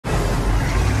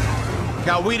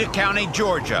Coweta County,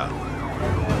 Georgia.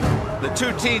 The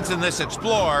two teens in this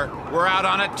Explorer were out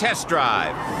on a test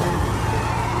drive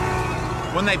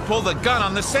when they pulled a gun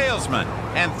on the salesman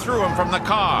and threw him from the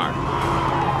car.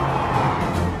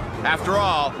 After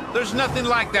all, there's nothing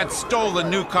like that stolen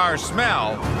new car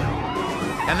smell,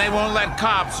 and they won't let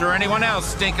cops or anyone else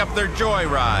stink up their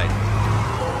joyride.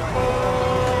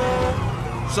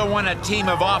 So when a team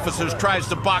of officers tries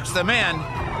to box them in,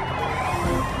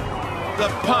 the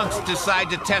punks decide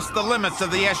to test the limits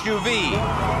of the SUV,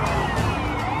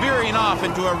 veering off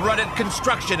into a rutted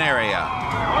construction area.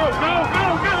 Oh, go!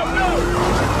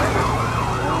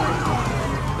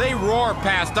 They roar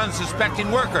past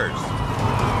unsuspecting workers.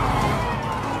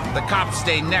 The cops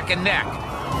stay neck and neck,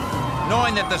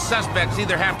 knowing that the suspects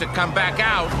either have to come back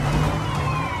out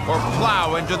or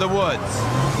plow into the woods.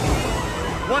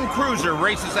 One cruiser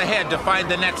races ahead to find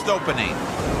the next opening,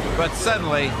 but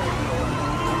suddenly,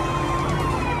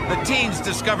 the teens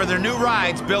discover their new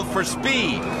ride's built for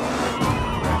speed.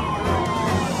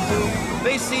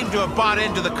 They seem to have bought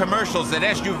into the commercials that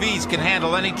SUVs can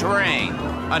handle any terrain,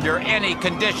 under any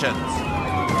conditions.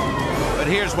 But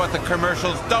here's what the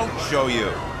commercials don't show you,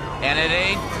 and it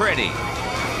ain't pretty.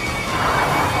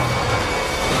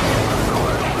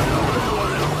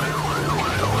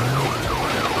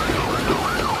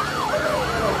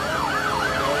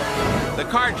 The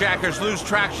carjackers lose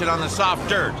traction on the soft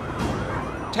dirt,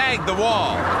 tag the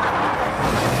wall,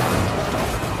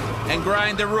 and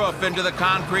grind the roof into the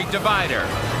concrete divider.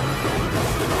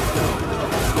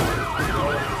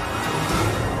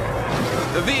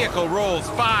 The vehicle rolls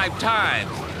 5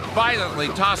 times, violently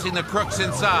tossing the crooks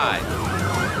inside.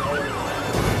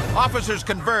 Officers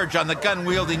converge on the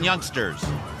gun-wielding youngsters.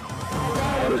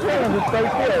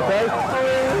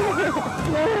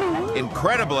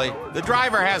 Incredibly, the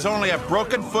driver has only a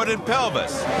broken foot and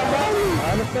pelvis.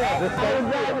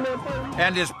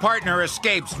 And his partner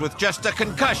escapes with just a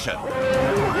concussion.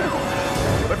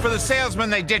 But for the salesman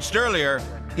they ditched earlier,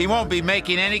 he won't be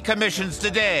making any commissions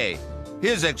today.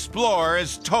 His Explorer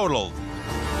is totaled.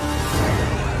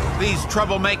 These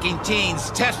troublemaking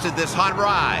teens tested this hot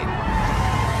ride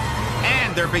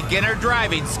and their beginner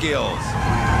driving skills.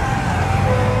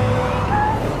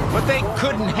 But they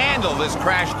couldn't handle this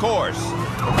crash course.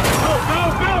 Go!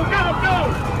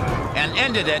 And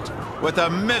ended it with a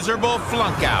miserable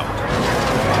flunk out.